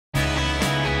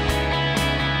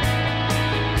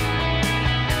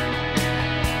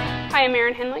Hi, I'm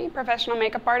Erin Hendley, professional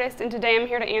makeup artist, and today I'm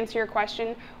here to answer your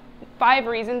question, 5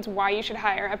 reasons why you should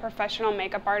hire a professional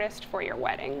makeup artist for your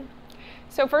wedding.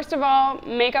 So first of all,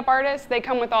 makeup artists, they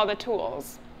come with all the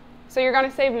tools. So you're going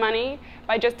to save money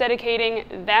by just dedicating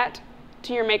that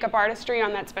to your makeup artistry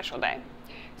on that special day.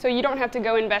 So you don't have to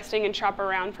go investing and shop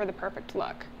around for the perfect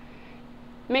look.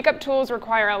 Makeup tools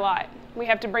require a lot. We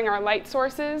have to bring our light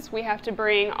sources, we have to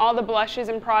bring all the blushes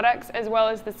and products as well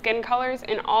as the skin colors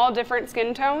in all different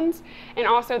skin tones, and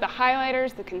also the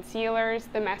highlighters, the concealers,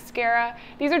 the mascara.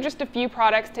 These are just a few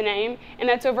products to name, and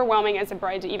that's overwhelming as a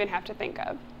bride to even have to think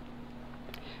of.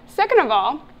 Second of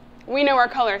all, we know our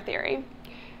color theory.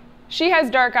 She has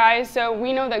dark eyes, so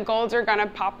we know that golds are gonna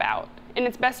pop out, and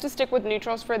it's best to stick with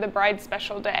neutrals for the bride's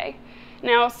special day.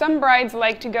 Now, some brides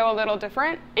like to go a little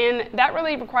different, and that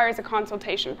really requires a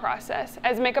consultation process.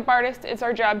 As makeup artists, it's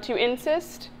our job to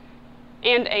insist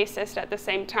and assist at the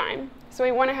same time. So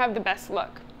we want to have the best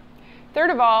look. Third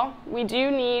of all, we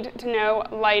do need to know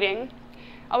lighting.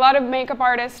 A lot of makeup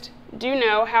artists do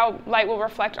know how light will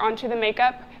reflect onto the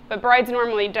makeup, but brides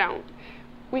normally don't.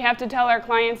 We have to tell our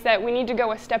clients that we need to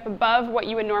go a step above what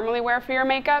you would normally wear for your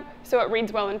makeup, so it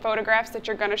reads well in photographs that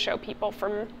you're going to show people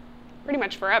from pretty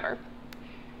much forever.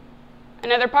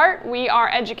 Another part, we are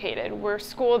educated. We're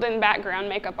schooled in background,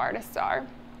 makeup artists are.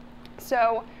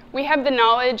 So we have the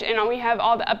knowledge and we have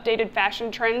all the updated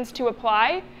fashion trends to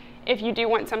apply if you do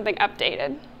want something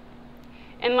updated.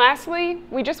 And lastly,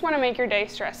 we just want to make your day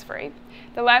stress-free.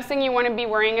 The last thing you want to be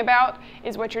worrying about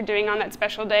is what you're doing on that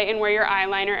special day and where your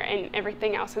eyeliner and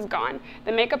everything else is gone.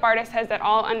 The makeup artist has that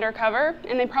all under cover,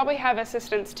 and they probably have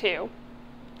assistants too,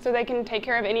 so they can take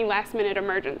care of any last-minute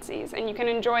emergencies, and you can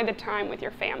enjoy the time with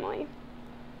your family.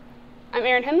 I'm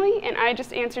Erin Hendley, and I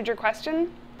just answered your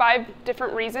question, 5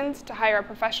 different reasons to hire a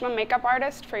professional makeup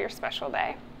artist for your special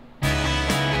day.